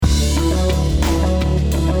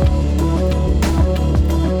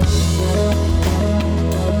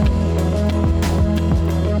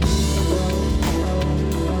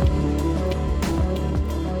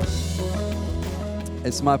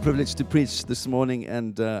It's my privilege to preach this morning,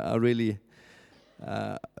 and I really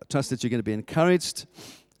trust that you're going to be encouraged.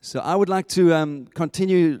 So I would like to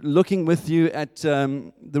continue looking with you at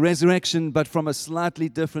the resurrection, but from a slightly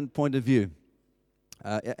different point of view.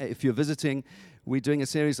 If you're visiting, we're doing a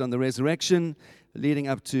series on the resurrection leading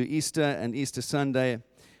up to Easter and Easter Sunday,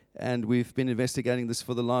 and we've been investigating this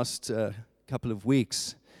for the last couple of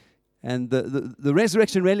weeks. And the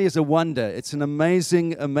resurrection really is a wonder. It's an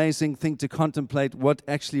amazing, amazing thing to contemplate what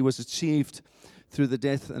actually was achieved through the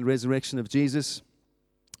death and resurrection of Jesus.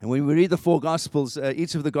 And when we read the four Gospels,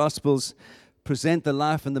 each of the Gospels present the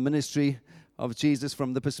life and the ministry of Jesus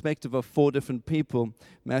from the perspective of four different people: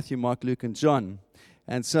 Matthew, Mark, Luke, and John.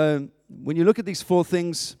 And so when you look at these four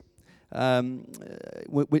things, last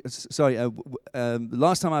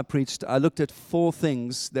time I preached, I looked at four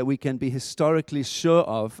things that we can be historically sure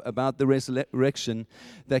of about the resurrection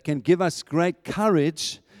that can give us great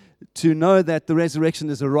courage to know that the resurrection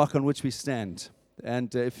is a rock on which we stand.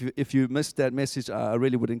 And if you missed that message, I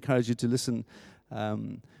really would encourage you to listen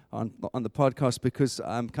on the podcast, because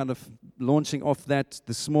I'm kind of launching off that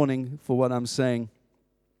this morning for what I'm saying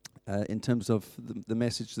in terms of the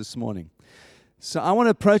message this morning. So I want to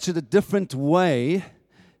approach it a different way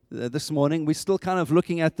this morning. We're still kind of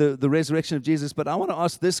looking at the resurrection of Jesus, but I want to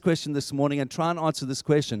ask this question this morning and try and answer this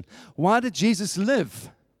question. Why did Jesus live?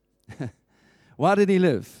 Why did he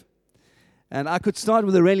live? And I could start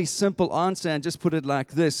with a really simple answer and just put it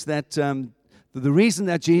like this, that the reason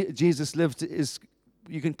that Jesus lived is,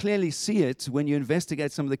 you can clearly see it when you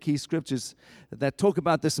investigate some of the key scriptures that talk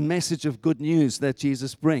about this message of good news that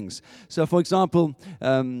Jesus brings. So, for example,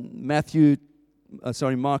 Mark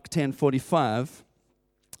 10:45,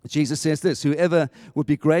 Jesus says this: "Whoever would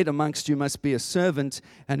be great amongst you must be a servant,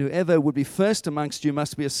 and whoever would be first amongst you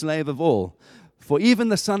must be a slave of all. For even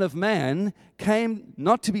the Son of Man came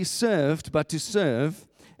not to be served, but to serve,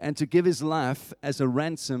 and to give his life as a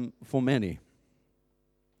ransom for many."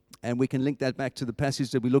 And we can link that back to the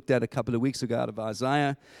passage that we looked at a couple of weeks ago out of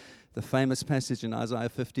Isaiah, the famous passage in Isaiah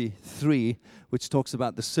 53, which talks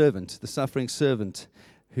about the servant, the suffering servant,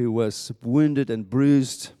 who was wounded and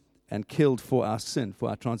bruised and killed for our sin, for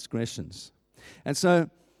our transgressions. And so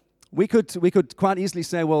we could quite easily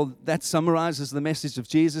say, well, that summarizes the message of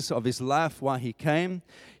Jesus, of his life, why he came.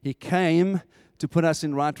 He came to put us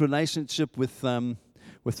in right relationship with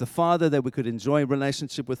the Father, that we could enjoy a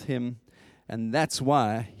relationship with him. And that's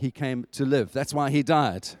why he came to live. That's why he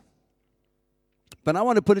died. But I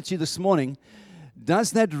want to put it to you this morning,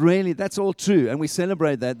 does that really, that's all true, and we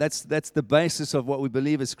celebrate that. That's the basis of what we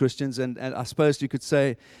believe as Christians, and I suppose you could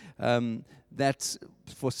say that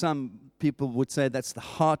for some people would say that's the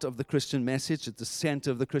heart of the Christian message, it's the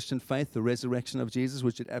center of the Christian faith, the resurrection of Jesus,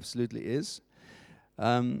 which it absolutely is.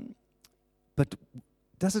 But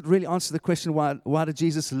does it really answer the question, why did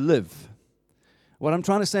Jesus live? What I'm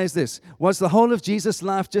trying to say is this: was the whole of Jesus'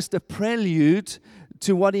 life just a prelude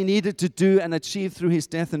to what he needed to do and achieve through his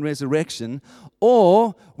death and resurrection?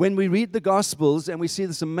 Or when we read the Gospels and we see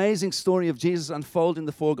this amazing story of Jesus unfold in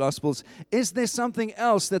the four Gospels, is there something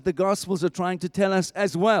else that the Gospels are trying to tell us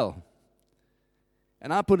as well?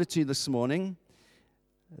 And I put it to you this morning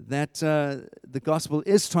that the Gospel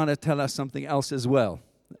is trying to tell us something else as well.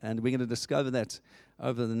 And we're going to discover that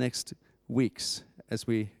over the next weeks as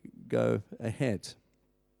we go ahead.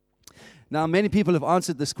 Now, many people have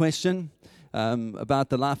answered this question about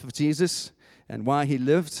the life of Jesus and why he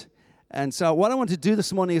lived. And so what I want to do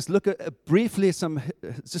this morning is look at briefly some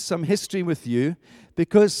history with you,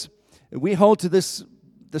 because we hold to this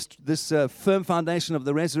firm foundation of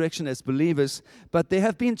the resurrection as believers, but there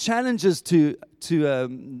have been challenges to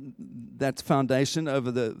that foundation over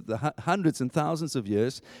the hundreds and thousands of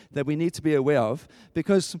years that we need to be aware of,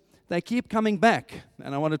 because they keep coming back,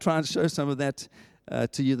 and I want to try and show some of that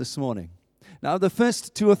to you this morning. Now, the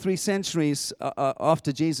first 2 or 3 centuries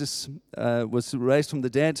after Jesus was raised from the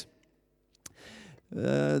dead,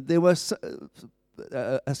 there was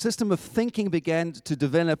a system of thinking began to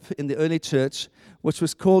develop in the early church, which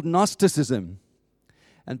was called Gnosticism.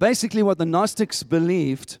 And basically what the Gnostics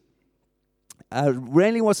believed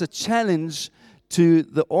really was a challenge to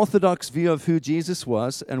the orthodox view of who Jesus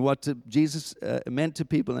was and what Jesus meant to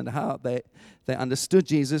people and how they understood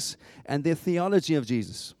Jesus and their theology of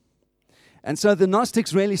Jesus. And so the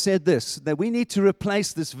Gnostics really said this, that we need to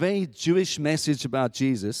replace this very Jewish message about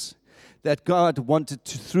Jesus, that God wanted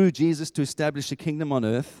to, through Jesus, to establish a kingdom on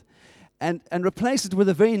earth, and replace it with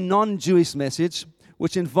a very non-Jewish message,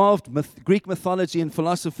 which involved Greek mythology and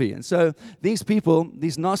philosophy. And so these people,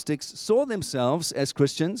 these Gnostics, saw themselves as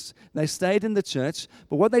Christians. They stayed in the church,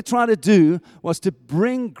 but what they tried to do was to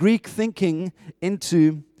bring Greek thinking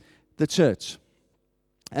into the church.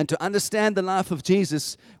 and to understand the life of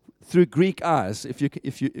Jesus through Greek eyes,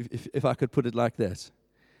 if I could put it like that.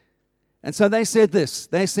 And so they said this.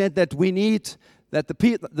 They said that we need, that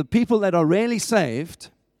the people that are really saved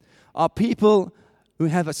are people who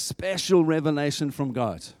have a special revelation from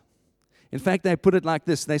God. In fact, they put it like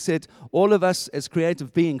this. They said, all of us as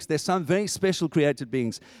creative beings, there's some very special created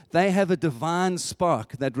beings. They have a divine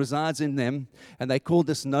spark that resides in them, and they call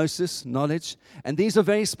this gnosis, knowledge. And these are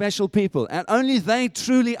very special people, and only they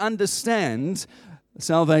truly understand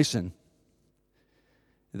salvation.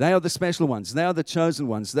 They are the special ones. They are the chosen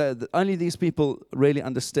ones. Only these people really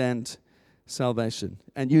understand salvation.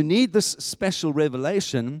 And you need this special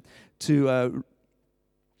revelation to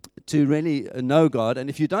really know God. And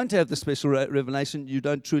if you don't have the special revelation, you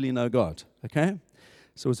don't truly know God. Okay?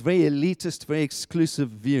 So it's very elitist, very exclusive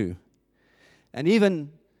view. And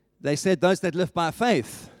even, they said, those that live by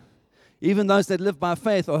faith, even those that live by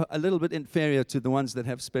faith are a little bit inferior to the ones that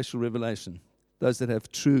have special revelation, those that have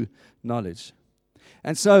true knowledge.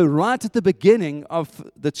 And so right at the beginning of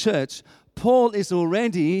the church, Paul is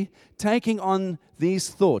already taking on these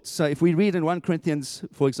thoughts. So if we read in 1 Corinthians,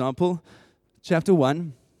 for example, chapter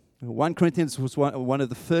 1 Corinthians was one of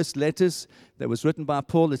the first letters that was written by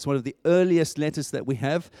Paul. It's one of the earliest letters that we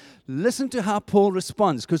have. Listen to how Paul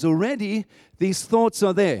responds, because already these thoughts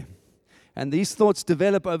are there. And these thoughts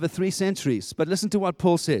develop over 3 centuries. But listen to what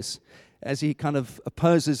Paul says as he kind of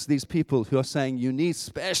opposes these people who are saying you need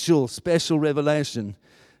special revelation.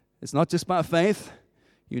 It's not just by faith.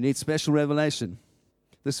 You need special revelation.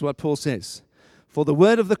 This is what Paul says. For the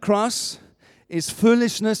word of the cross is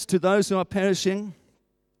foolishness to those who are perishing,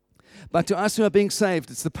 but to us who are being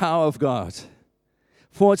saved, it's the power of God.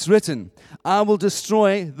 For it's written, I will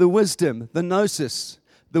destroy the wisdom, the gnosis,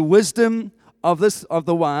 the wisdom of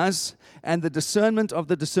the wise, and the discernment of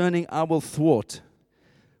the discerning I will thwart.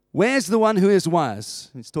 Where's the one who is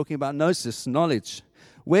wise? He's talking about gnosis, knowledge.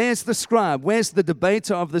 Where's the scribe? Where's the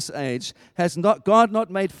debater of this age? Has God not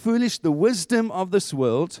made foolish the wisdom of this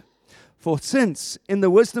world? For since in the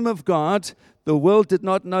wisdom of God, the world did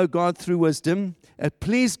not know God through wisdom, it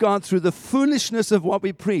pleased God through the foolishness of what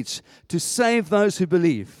we preach to save those who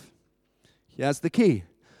believe. Here's the key.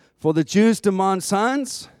 For the Jews demand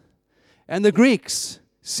signs, and the Greeks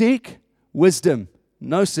seek wisdom,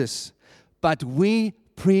 gnosis. But we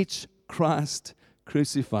preach Christ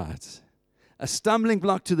crucified. A stumbling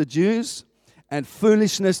block to the Jews and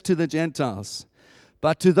foolishness to the Gentiles.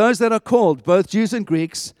 But to those that are called, both Jews and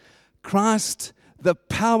Greeks, Christ, the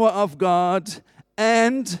power of God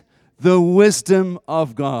and the wisdom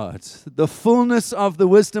of God. The fullness of the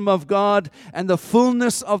wisdom of God and the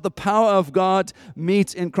fullness of the power of God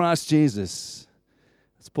meet in Christ Jesus.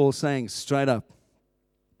 That's Paul saying straight up.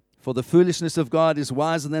 For the foolishness of God is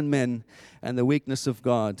wiser than men, and the weakness of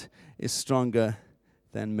God is stronger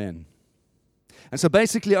than men. And so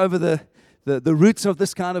basically over the roots of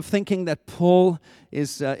this kind of thinking that Paul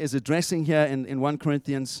is addressing here in 1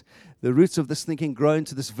 Corinthians, the roots of this thinking grow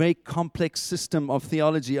into this very complex system of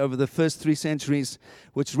theology over the first 3 centuries,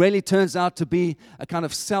 which really turns out to be a kind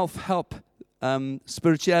of self-help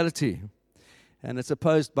spirituality. And it's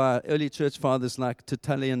opposed by early church fathers like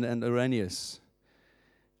Tertullian and Irenaeus.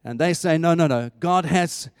 And they say, no, God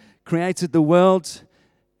has created the world,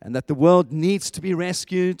 and that the world needs to be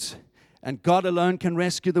rescued, and God alone can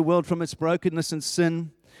rescue the world from its brokenness and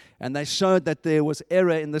sin. And they showed that there was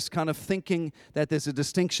error in this kind of thinking, that there's a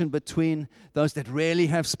distinction between those that really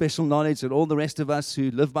have special knowledge and all the rest of us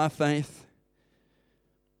who live by faith.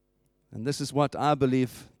 And this is what I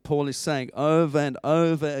believe Paul is saying over and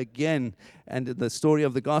over again. And the story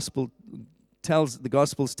of the Gospels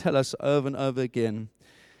tell us over and over again.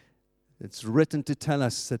 It's written to tell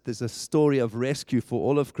us that there's a story of rescue for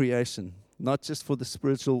all of creation, not just for the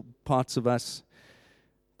spiritual parts of us,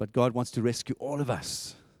 but God wants to rescue all of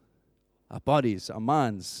us, our bodies, our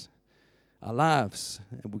minds, our lives,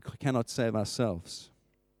 and we cannot save ourselves.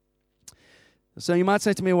 So you might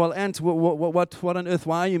say to me, well, Ant, what on earth,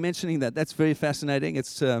 why are you mentioning that? That's very fascinating.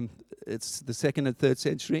 It's the 2nd and 3rd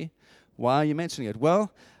century. Why are you mentioning it?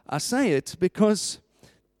 Well, I say it because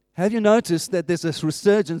have you noticed that there's a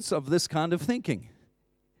resurgence of this kind of thinking?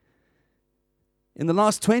 In the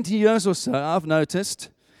last 20 years or so, I've noticed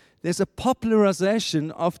there's a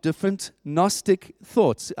popularization of different Gnostic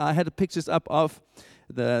thoughts. I had pictures up of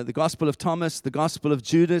the Gospel of Thomas, the Gospel of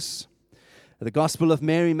Judas, the Gospel of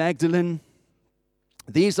Mary Magdalene.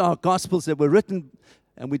 These are Gospels that were written,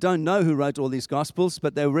 and we don't know who wrote all these Gospels,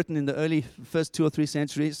 but they were written in the early first 2 or 3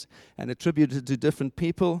 centuries and attributed to different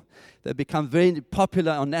people. They've become very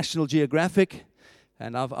popular on National Geographic,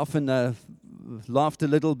 and I've often laughed a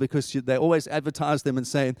little because they always advertise them and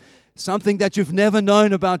say, something that you've never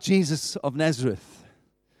known about Jesus of Nazareth.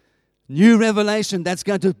 New revelation that's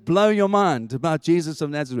going to blow your mind about Jesus of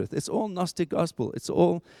Nazareth. It's all Gnostic gospel. It's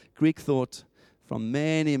all Greek thought from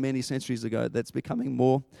many, many centuries ago that's becoming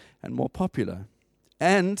more and more popular.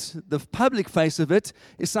 And the public face of it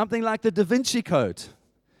is something like the Da Vinci Code.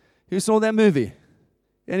 Who saw that movie?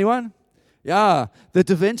 Anyone? Yeah, the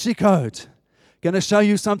Da Vinci Code. Going to show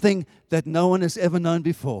you something that no one has ever known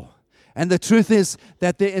before. And the truth is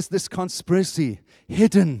that there is this conspiracy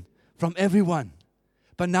hidden from everyone.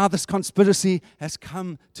 But now this conspiracy has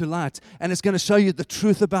come to light. And it's going to show you the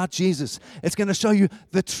truth about Jesus. It's going to show you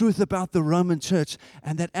the truth about the Roman church.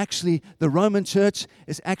 And that actually the Roman church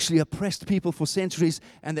is actually oppressed people for centuries.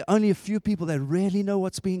 And there are only a few people that really know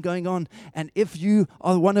what's been going on. And if you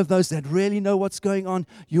are one of those that really know what's going on,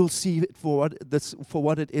 you'll see it for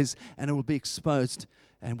what it is. And it will be exposed.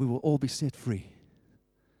 And we will all be set free.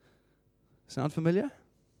 Sound familiar?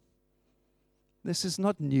 This is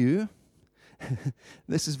not new.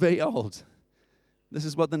 This is very old. This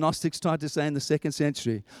is what the Gnostics tried to say in the 2nd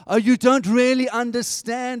century. Oh, you don't really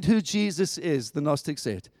understand who Jesus is, the Gnostics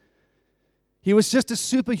said. He was just a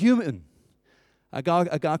superhuman. A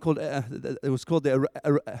guy called, it was called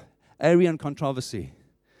the Arian controversy.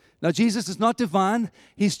 Now, Jesus is not divine.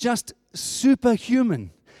 He's just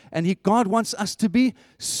superhuman. And God wants us to be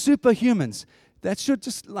superhumans. That should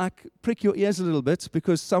just like prick your ears a little bit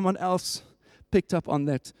because someone else picked up on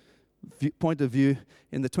that point of view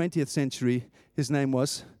in the 20th century. His name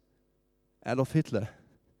was Adolf Hitler.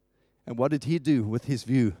 And what did he do with his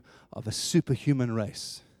view of a superhuman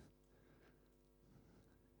race?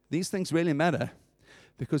 These things really matter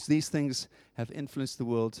because these things have influenced the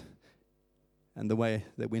world and the way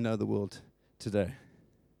that we know the world today.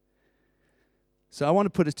 So I want to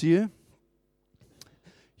put it to you.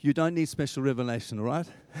 You don't need special revelation, all right?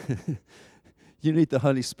 You need the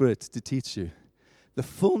Holy Spirit to teach you the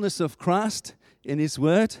fullness of Christ in His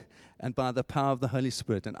Word and by the power of the Holy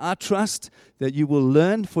Spirit. And I trust that you will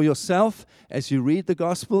learn for yourself as you read the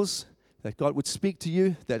Gospels, that God would speak to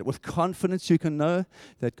you, that with confidence you can know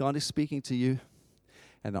that God is speaking to you.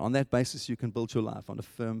 And on that basis, you can build your life on a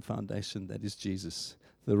firm foundation that is Jesus,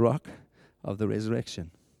 the rock of the resurrection.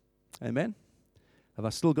 Amen? Have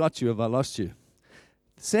I still got you? Have I lost you?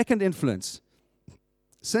 Second influence.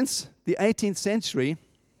 Since the 18th century,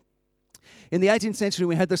 in the 18th century,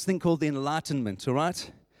 we had this thing called the Enlightenment, all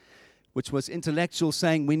right? Which was intellectual,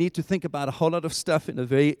 saying we need to think about a whole lot of stuff in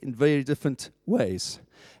very different ways.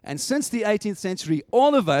 And since the 18th century,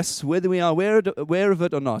 all of us, whether we are aware of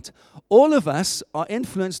it or not, all of us are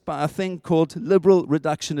influenced by a thing called liberal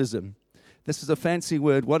reductionism. This is a fancy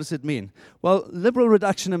word. What does it mean? Well, liberal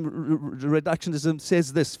reductionism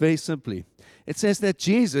says this very simply. It says that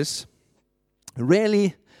Jesus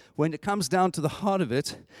really, when it comes down to the heart of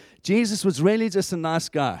it, Jesus was really just a nice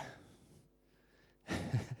guy.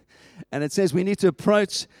 And it says we need to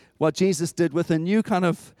approach what Jesus did with a new kind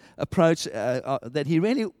of approach that He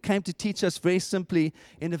really came to teach us very simply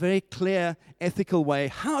in a very clear, ethical way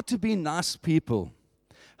how to be nice people,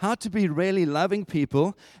 how to be really loving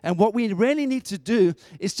people. And what we really need to do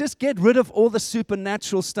is just get rid of all the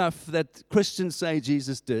supernatural stuff that Christians say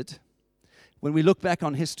Jesus did. When we look back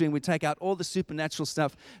on history and we take out all the supernatural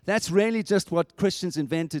stuff, that's really just what Christians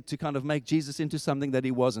invented to kind of make Jesus into something that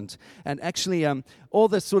He wasn't. And actually, all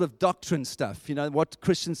the sort of doctrine stuff, you know, what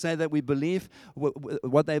Christians say that we believe,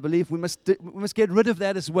 what they believe, we must get rid of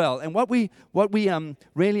that as well. And what we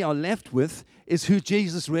really are left with is who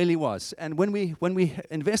Jesus really was. And when we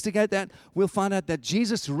investigate that, we'll find out that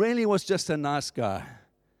Jesus really was just a nice guy.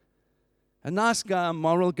 A nice guy, a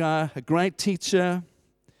moral guy, a great teacher.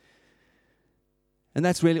 And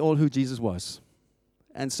that's really all who Jesus was.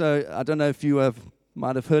 And so I don't know if you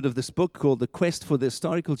might have heard of this book called The Quest for the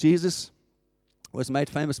Historical Jesus. It was made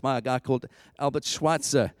famous by a guy called Albert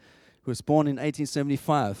Schweitzer, who was born in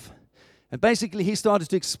 1875. And basically he started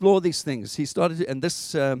to explore these things. And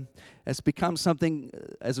this has become something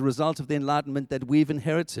as a result of the Enlightenment that we've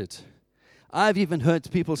inherited. I've even heard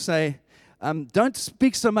people say, don't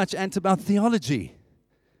speak so much, Ant, about theology.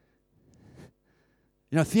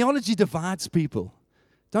 You know, theology divides people.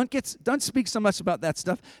 Don't speak so much about that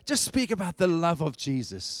stuff. Just speak about the love of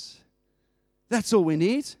Jesus. That's all we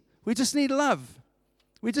need. We just need love.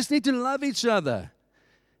 We just need to love each other.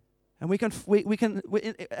 And we can,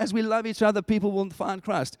 as we love each other, people will find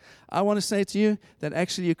Christ. I want to say to you that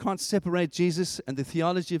actually you can't separate Jesus and the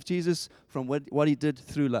theology of Jesus from what He did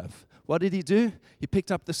through love. What did He do? He picked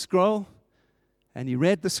up the scroll and He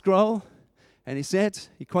read the scroll and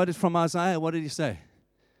He quoted from Isaiah. What did He say?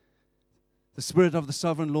 The Spirit of the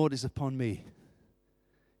Sovereign Lord is upon me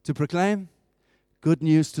to proclaim good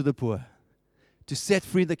news to the poor, to set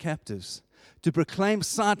free the captives, to proclaim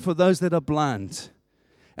sight for those that are blind,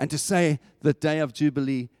 and to say the day of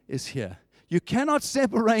Jubilee is here. You cannot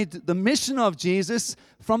separate the mission of Jesus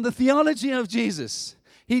from the theology of Jesus.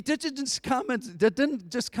 He didn't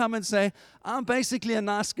just come and say, I'm basically a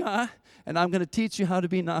nice guy, and I'm going to teach you how to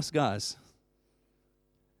be nice guys.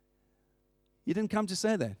 He didn't come to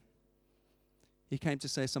say that. He came to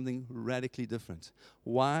say something radically different.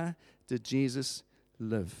 Why did Jesus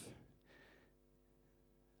live?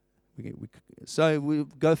 So we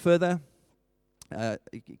go further.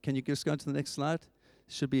 Can you just go to the next slide?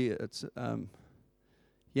 Should be,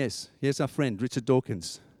 yes, here's our friend, Richard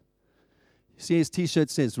Dawkins. You see his t-shirt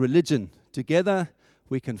says, religion, together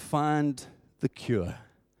we can find the cure.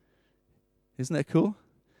 Isn't that cool?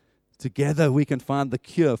 Together we can find the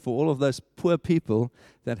cure for all of those poor people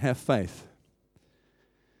that have faith.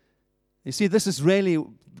 You see,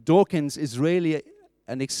 Dawkins is really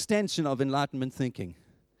an extension of Enlightenment thinking.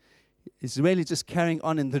 It's really just carrying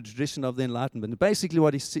on in the tradition of the Enlightenment. Basically,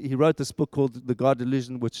 what he wrote this book called The God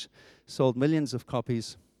Delusion, which sold millions of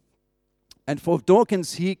copies. And for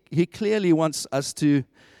Dawkins, he clearly wants us to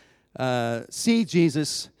see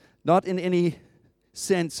Jesus not in any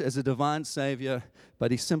sense as a divine Savior,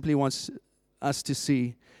 but he simply wants us to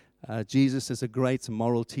see Jesus as a great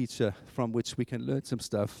moral teacher from which we can learn some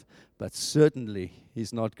stuff, but certainly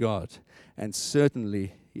he's not God, and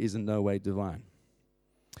certainly he is in no way divine.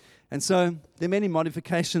 And so there are many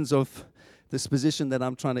modifications of this position that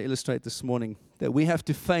I'm trying to illustrate this morning that we have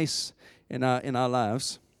to face in our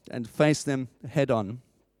lives and face them head on.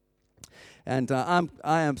 And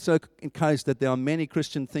I am so encouraged that there are many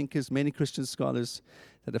Christian thinkers, many Christian scholars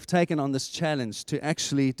that have taken on this challenge to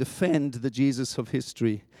actually defend the Jesus of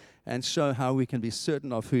history and show how we can be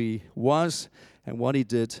certain of who he was and what he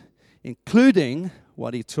did, including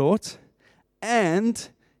what he taught and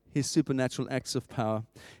his supernatural acts of power.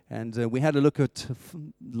 And we had a look at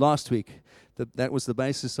last week. That was the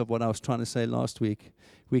basis of what I was trying to say last week.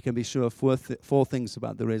 We can be sure of four things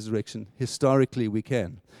about the resurrection. Historically, we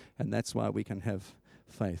can. And that's why we can have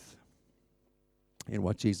faith in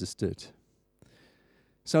what Jesus did.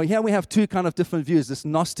 So here we have two kind of different views. This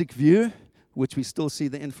Gnostic view, which we still see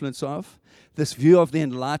the influence of. This view of the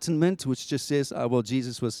Enlightenment, which just says, oh, well,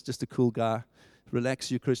 Jesus was just a cool guy.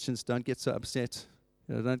 Relax, you Christians. Don't get so upset.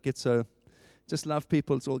 Don't get so... Just love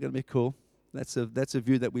people. It's all going to be cool. That's a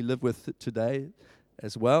view that we live with today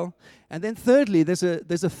as well. And then thirdly, there's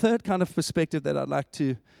a third kind of perspective that I'd like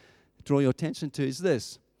to draw your attention to is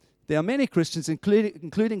this. There are many Christians,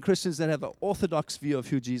 including Christians that have an orthodox view of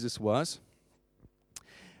who Jesus was,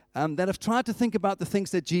 that have tried to think about the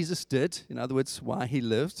things that Jesus did, in other words, why he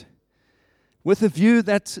lived, with a view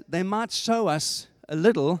that they might show us a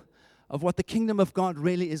little of what the kingdom of God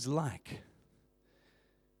really is like.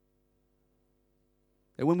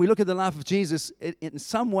 And when we look at the life of Jesus, in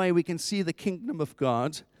some way we can see the kingdom of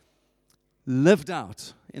God lived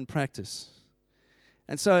out in practice.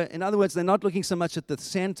 And so, in other words, they're not looking so much at the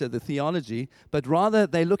center, the theology, but rather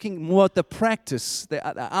they're looking more at the practice, the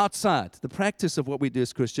outside, the practice of what we do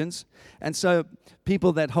as Christians. And so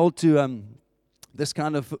people that hold to this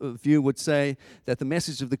kind of view would say that the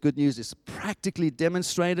message of the good news is practically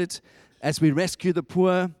demonstrated as we rescue the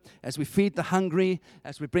poor, as we feed the hungry,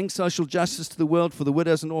 as we bring social justice to the world for the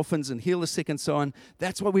widows and orphans and heal the sick and so on.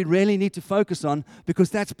 That's what we really need to focus on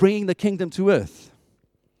because that's bringing the kingdom to earth.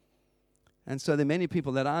 And so there are many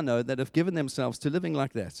people that I know that have given themselves to living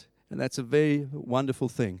like that. And that's a very wonderful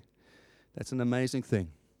thing. That's an amazing thing.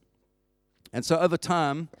 And so over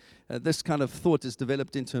time, this kind of thought is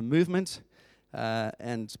developed into a movement.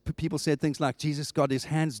 And people said things like, Jesus got his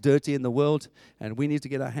hands dirty in the world, and we need to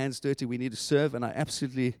get our hands dirty. We need to serve, and I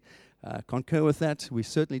absolutely concur with that. We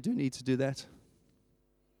certainly do need to do that.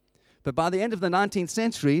 But by the end of the 19th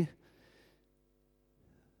century,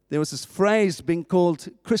 there was this phrase being called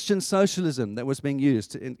Christian socialism that was being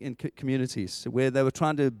used in communities, where they were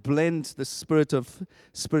trying to blend the spirit of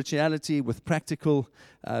spirituality with practical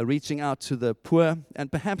reaching out to the poor, and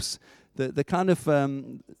perhaps the kind of...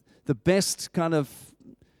 the best kind of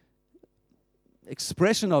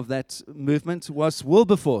expression of that movement was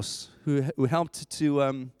Wilberforce, who helped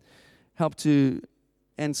to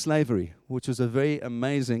end slavery, which was a very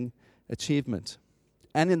amazing achievement.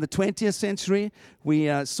 And in the 20th century, we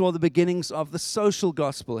saw the beginnings of the social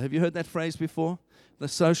gospel. Have you heard that phrase before? The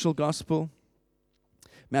social gospel.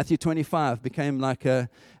 Matthew 25 became like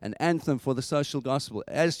an anthem for the social gospel.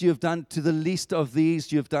 As you have done to the least of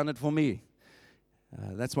these, you have done it for me.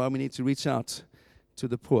 That's why we need to reach out to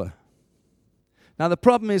the poor. Now, the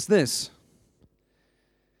problem is this.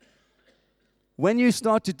 when you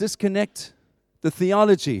start to disconnect the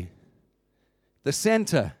theology, the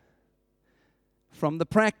center, from the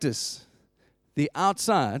practice, the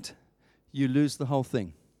outside, you lose the whole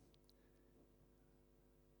thing.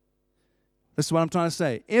 This is what I'm trying to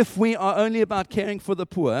say. If we are only about caring for the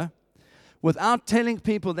poor, without telling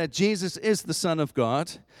people that Jesus is the Son of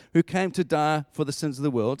God, who came to die for the sins of the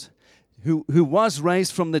world, who was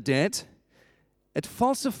raised from the dead, it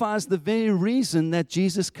falsifies the very reason that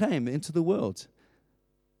Jesus came into the world.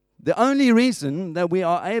 The only reason that we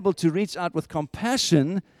are able to reach out with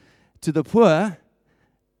compassion to the poor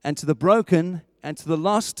and to the broken and to the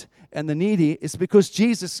lost and the needy is because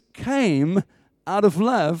Jesus came out of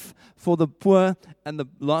love for the poor and the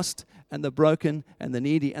lost and the broken and the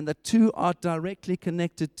needy. And the two are directly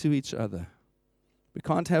connected to each other. We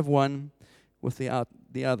can't have one without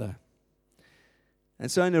the other.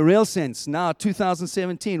 And so in a real sense, now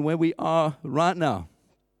 2017, where we are right now,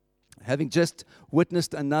 having just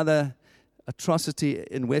witnessed another atrocity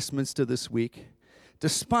in Westminster this week,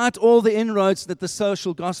 despite all the inroads that the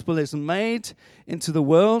social gospel has made into the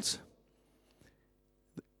world,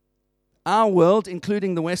 our world,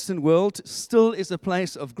 including the Western world, still is a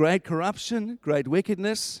place of great corruption, great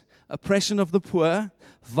wickedness, oppression of the poor,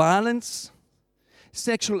 violence,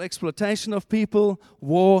 sexual exploitation of people,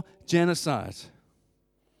 war, genocide.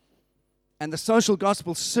 And the social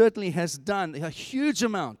gospel certainly has done a huge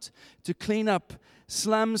amount to clean up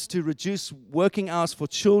slums, to reduce working hours for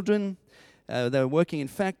children. They're working in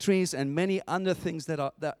factories and many other things that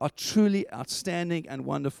are truly outstanding and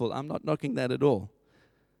wonderful. I'm not knocking that at all.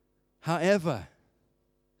 However,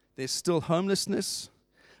 there's still homelessness,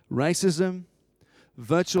 racism,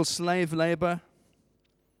 virtual slave labor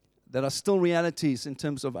that are still realities in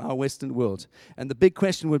terms of our Western world. And the big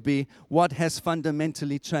question would be, what has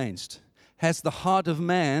fundamentally changed? Has the heart of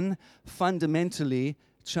man fundamentally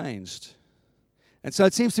changed? And so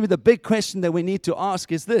it seems to be the big question that we need to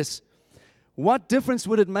ask is this: what difference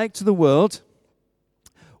would it make to the world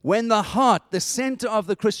when the heart, the center of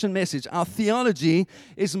the Christian message, our theology,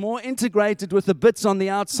 is more integrated with the bits on the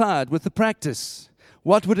outside, with the practice?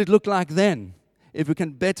 What would it look like then if we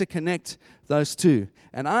can better connect those two?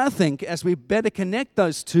 And I think as we better connect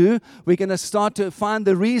those two, we're going to start to find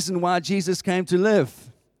the reason why Jesus came to live.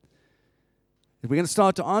 We're going to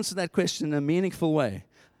start to answer that question in a meaningful way.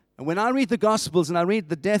 And when I read the Gospels and I read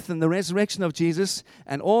the death and the resurrection of Jesus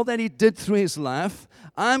and all that he did through his life,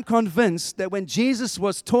 I'm convinced that when Jesus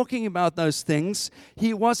was talking about those things,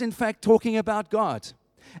 he was in fact talking about God.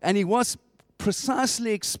 And he was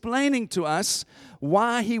precisely explaining to us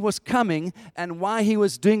why he was coming and why he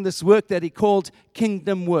was doing this work that he called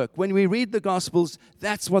kingdom work. When we read the Gospels,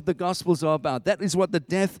 that's what the Gospels are about. That is what the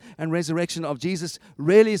death and resurrection of Jesus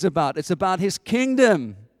really is about. It's about his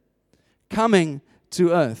kingdom coming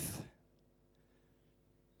to earth.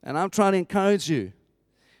 And I'm trying to encourage you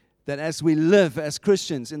that as we live as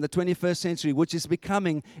Christians in the 21st century, which is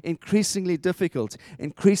becoming increasingly difficult,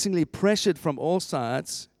 increasingly pressured from all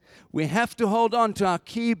sides, we have to hold on to our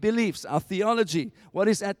key beliefs, our theology, what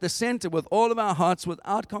is at the center with all of our hearts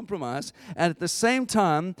without compromise, and at the same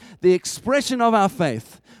time, the expression of our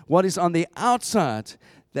faith, what is on the outside,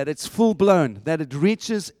 that it's full-blown, that it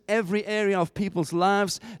reaches every area of people's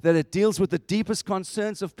lives, that it deals with the deepest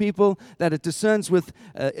concerns of people, that it discerns with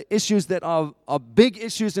issues that are big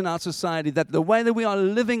issues in our society, that the way that we are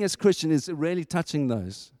living as Christians is really touching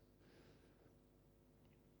those.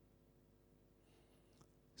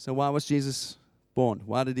 So why was Jesus born?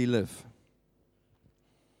 Why did he live?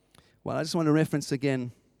 Well, I just want to reference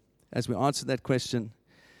again, as we answer that question,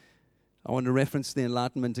 I want to reference the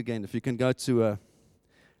Enlightenment again. If you can go to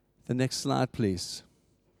the next slide, please.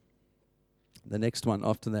 The next one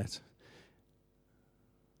after that.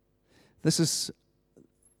 This is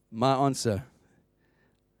my answer.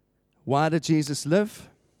 Why did Jesus live?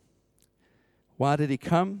 Why did he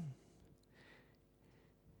come?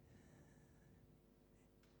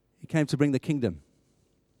 He came to bring the kingdom.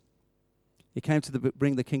 He came to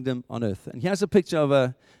bring the kingdom on earth. And here's a picture of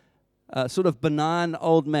a sort of benign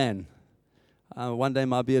old man. One day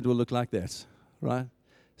my beard will look like that, right?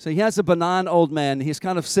 So here's a benign old man. He's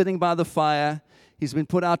kind of sitting by the fire. He's been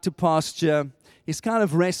put out to pasture. He's kind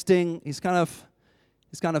of resting. He's kind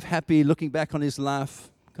of happy, looking back on his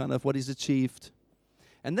life, kind of what he's achieved.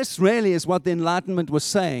 And this really is what the Enlightenment was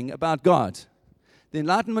saying about God. The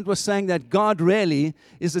Enlightenment was saying that God really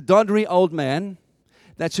is a doddery old man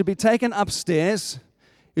that should be taken upstairs.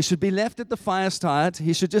 He should be left at the fireside.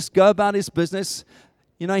 He should just go about his business.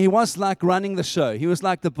 You know, he was like running the show. He was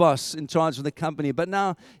like the boss in charge of the company. But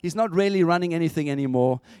now he's not really running anything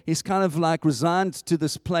anymore. He's kind of like resigned to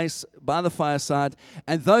this place by the fireside.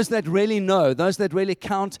 And those that really know, those that really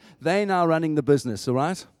count, they're now running the business, all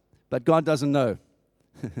right? But God doesn't know.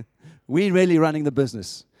 We're really running the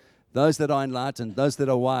business. Those that are enlightened, those that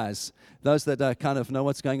are wise, those that kind of know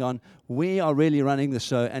what's going on, we are really running the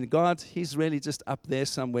show. And God, he's really just up there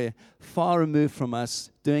somewhere, far removed from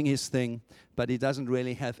us, doing his thing, but he doesn't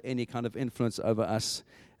really have any kind of influence over us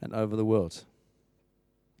and over the world.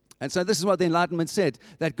 And so this is what the Enlightenment said,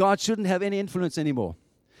 that God shouldn't have any influence anymore.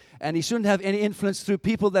 And he shouldn't have any influence through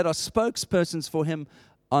people that are spokespersons for him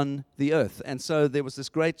on the earth. And so there was this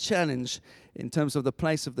great challenge in terms of the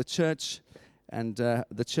place of the church, and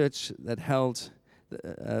the church that held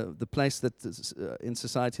the place that in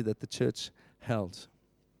society that the church held.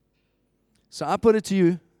 So I put it to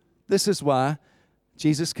you, this is why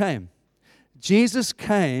Jesus came. Jesus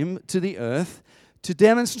came to the earth to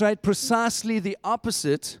demonstrate precisely the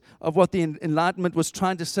opposite of what the Enlightenment was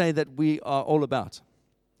trying to say that we are all about.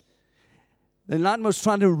 The Enlightenment was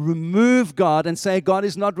trying to remove God and say God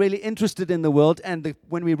is not really interested in the world. And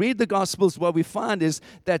when we read the Gospels, what we find is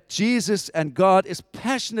that Jesus and God is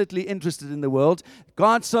passionately interested in the world.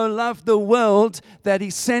 God so loved the world that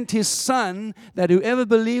he sent his Son, that whoever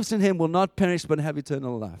believes in him will not perish but have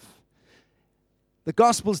eternal life. The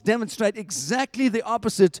Gospels demonstrate exactly the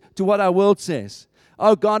opposite to what our world says.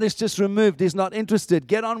 Oh, God is just removed. He's not interested.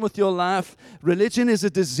 Get on with your life. Religion is a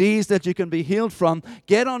disease that you can be healed from.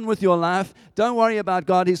 Get on with your life. Don't worry about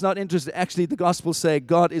God. He's not interested. Actually, the Gospels say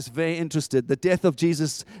God is very interested. The death of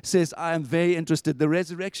Jesus says, I am very interested. The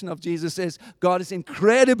resurrection of Jesus says, God is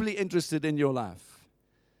incredibly interested in your life.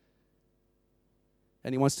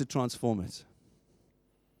 And he wants to transform it.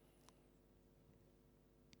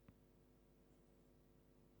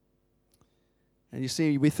 And you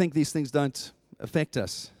see, we think these things don't affect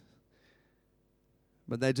us,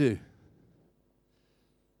 but they do.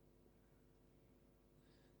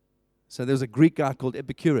 So there was a Greek guy called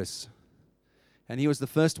Epicurus, and he was the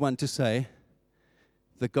first one to say,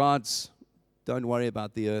 the gods don't worry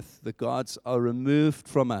about the earth. The gods are removed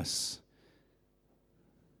from us.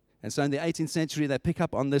 And so in the 18th century, they pick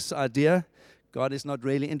up on this idea. God is not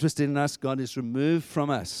really interested in us. God is removed from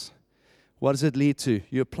us. What does it lead to?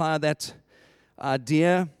 You apply that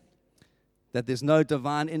idea that there's no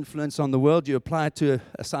divine influence on the world. You apply it to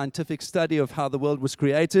a scientific study of how the world was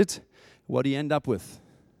created. What do you end up with?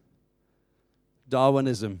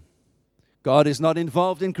 Darwinism. God is not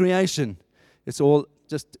involved in creation. It's all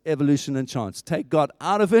just evolution and chance. Take God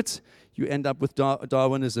out of it, you end up with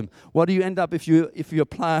Darwinism. What do you end up if you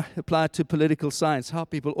apply it to political science, how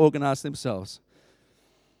people organize themselves?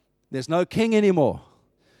 There's no king anymore.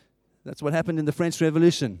 That's what happened in the French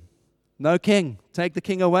Revolution. No king. Take the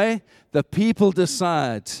king away. The people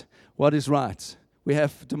decide what is right. We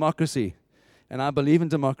have democracy, and I believe in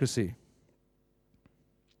democracy.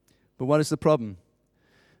 But what is the problem?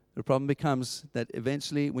 The problem becomes that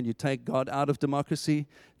eventually when you take God out of democracy,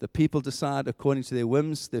 the people decide according to their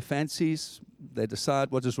whims, their fancies. They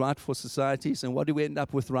decide what is right for societies. And what do we end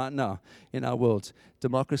up with right now in our world?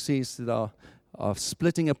 Democracies that are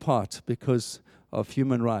splitting apart because of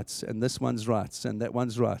human rights, and this one's rights, and that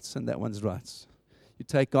one's rights, and that one's rights. You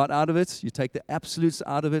take God out of it, you take the absolutes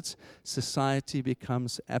out of it, society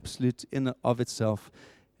becomes absolute in and of itself,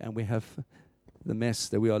 and we have the mess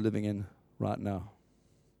that we are living in right now.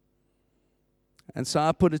 And so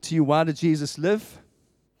I put it to you, why did Jesus live?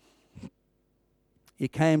 He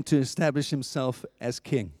came to establish himself as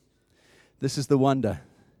king. This is the wonder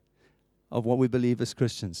of what we believe as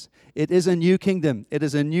Christians. It is a new kingdom. It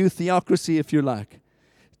is a new theocracy, if you like.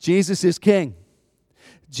 Jesus is king.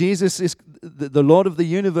 Jesus is the Lord of the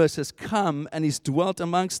universe, has come and he's dwelt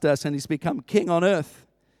amongst us and he's become king on earth.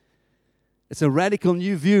 It's a radical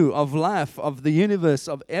new view of life, of the universe,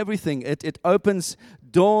 of everything. It opens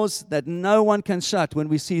doors that no one can shut when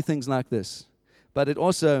we see things like this. But it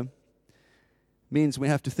also means we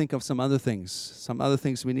have to think of some other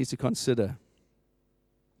things we need to consider.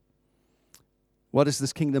 What does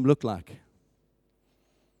this kingdom look like?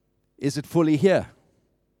 Is it fully here?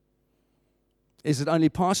 Is it only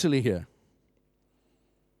partially here?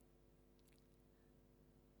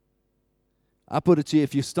 I put it to you,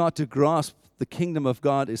 if you start to grasp the kingdom of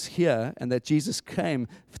God is here and that Jesus came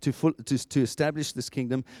to establish this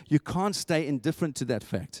kingdom, you can't stay indifferent to that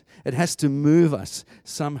fact. It has to move us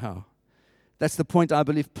somehow. That's the point I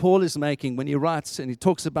believe Paul is making when he writes and he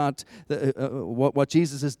talks about what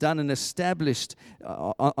Jesus has done and established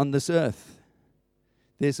on this earth.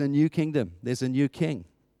 There's a new kingdom. There's a new king.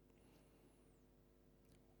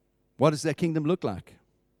 What does that kingdom look like?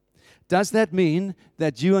 Does that mean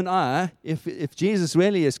that you and I, if Jesus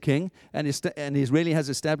really is king and he really has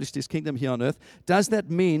established his kingdom here on earth, does that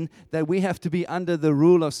mean that we have to be under the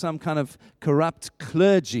rule of some kind of corrupt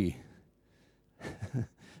clergy?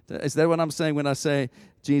 Is that what I'm saying when I say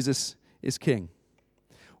Jesus is king?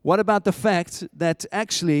 What about the fact that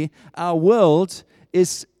actually our world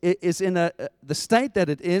is in the state that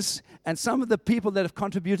it is, and some of the people that have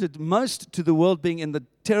contributed most to the world being in the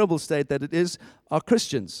terrible state that it is are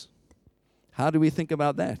Christians? How do we think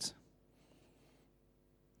about that?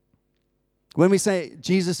 When we say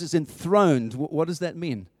Jesus is enthroned, what does that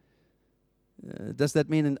mean? Does that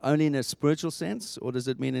mean only in a spiritual sense, or does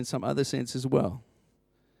it mean in some other sense as well?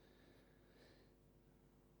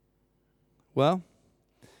 Well,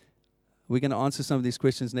 we're going to answer some of these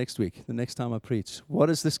questions next week, the next time I preach. What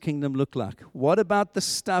does this kingdom look like? What about the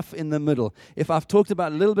stuff in the middle? If I've talked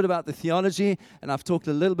about a little bit about the theology, and I've talked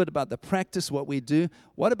a little bit about the practice, what we do,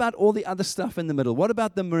 what about all the other stuff in the middle? What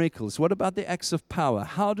about the miracles? What about the acts of power?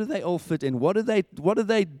 How do they all fit in? What do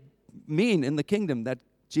they mean in the kingdom that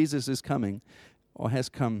Jesus is coming or has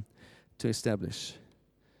come to establish?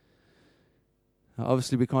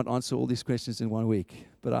 Obviously, we can't answer all these questions in 1 week,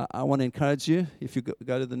 but I want to encourage you, if you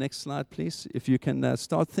go to the next slide, please, if you can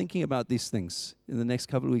start thinking about these things in the next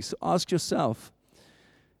couple of weeks. Ask yourself,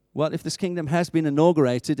 well, if this kingdom has been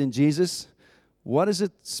inaugurated in Jesus, what is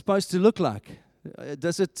it supposed to look like?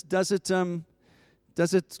 Does it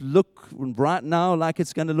look right now like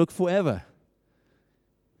it's going to look forever?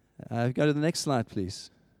 Go to the next slide,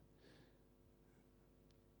 please.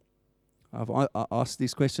 I've asked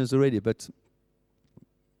these questions already, but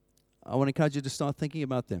I want to encourage you to start thinking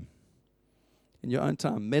about them in your own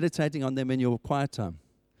time, meditating on them in your quiet time.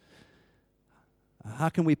 How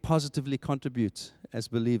can we positively contribute as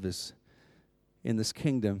believers in this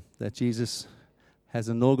kingdom that Jesus has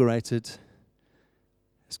inaugurated,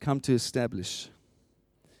 has come to establish,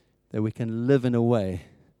 that we can live in a way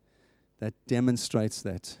that demonstrates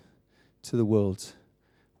that to the world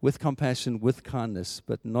with compassion, with kindness,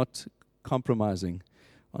 but not compromising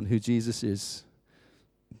on who Jesus is,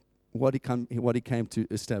 what he came to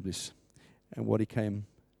establish, and what he came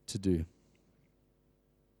to do.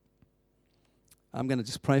 I'm going to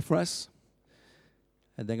just pray for us,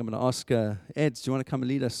 and then I'm going to ask Ed, do you want to come and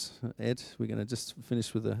lead us? Ed, we're going to just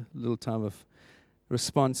finish with a little time of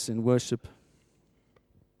response in worship.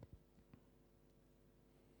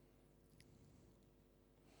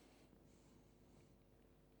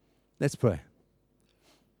 Let's pray.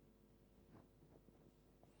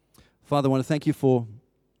 Father, I want to thank you for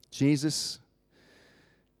Jesus.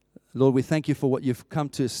 Lord, we thank you for what you've come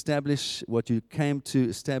to establish, what you came to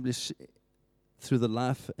establish through the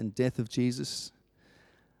life and death of Jesus.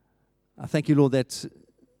 I thank you, Lord, that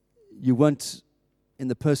you weren't in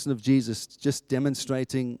the person of Jesus just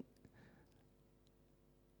demonstrating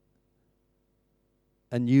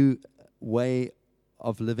a new way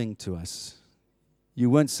of living to us. You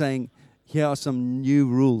weren't saying, here are some new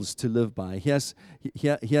rules to live by. Here's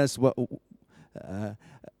what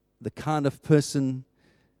the kind of person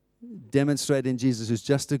demonstrated in Jesus who's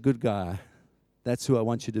just a good guy. That's who I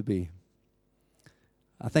want you to be.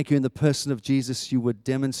 I thank you in the person of Jesus, you were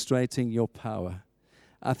demonstrating your power.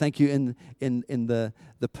 I thank you in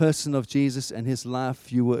the person of Jesus and his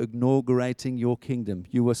life, you were inaugurating your kingdom.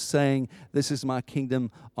 You were saying, this is my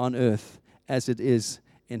kingdom on earth as it is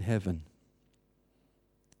in heaven.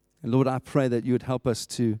 And Lord, I pray that you would help us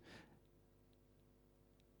to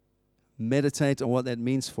meditate on what that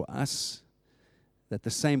means for us, that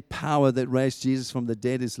the same power that raised Jesus from the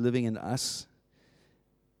dead is living in us,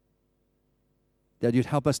 that you'd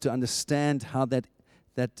help us to understand how that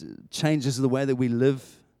changes the way that we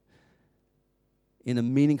live in a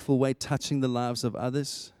meaningful way, touching the lives of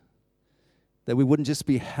others, that we wouldn't just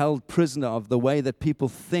be held prisoner of the way that people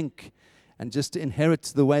think and just inherit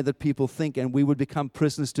the way that people think, and we would become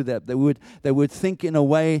prisoners to that. They would think in a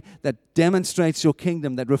way that demonstrates your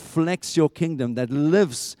kingdom, that reflects your kingdom, that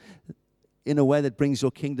lives in a way that brings your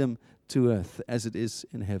kingdom to earth as it is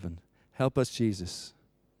in heaven. Help us, Jesus.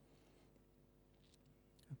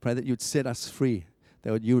 I pray that you'd set us free,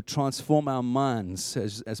 that you would transform our minds,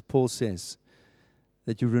 as Paul says,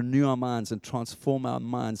 that you renew our minds and transform our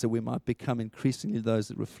minds, that we might become increasingly those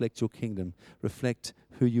that reflect your kingdom, reflect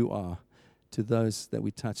who you are to those that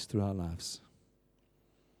we touch through our lives.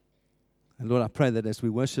 And Lord, I pray that as we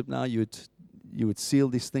worship now, you would seal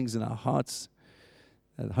these things in our hearts,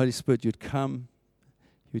 that the Holy Spirit, you'd come,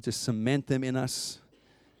 you would just cement them in us,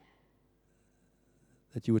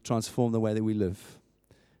 that you would transform the way that we live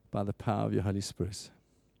by the power of your Holy Spirit.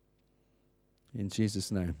 In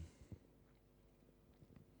Jesus' name.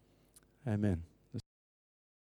 Amen.